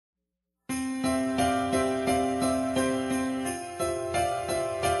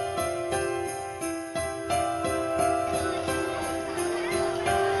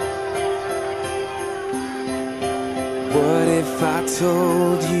I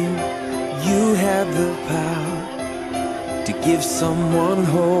told you you had the power to give someone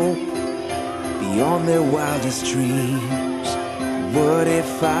hope beyond their wildest dreams? What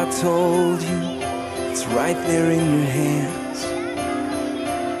if I told you it's right there in your hands,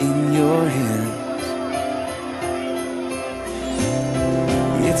 in your hands?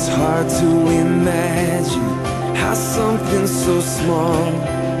 It's hard to imagine how something so small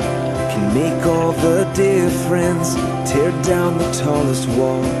can make all the difference, tear down the tallest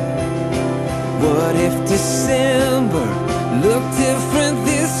wall. What if December looked different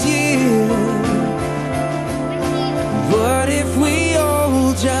this year? What if we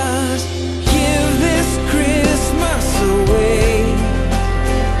all just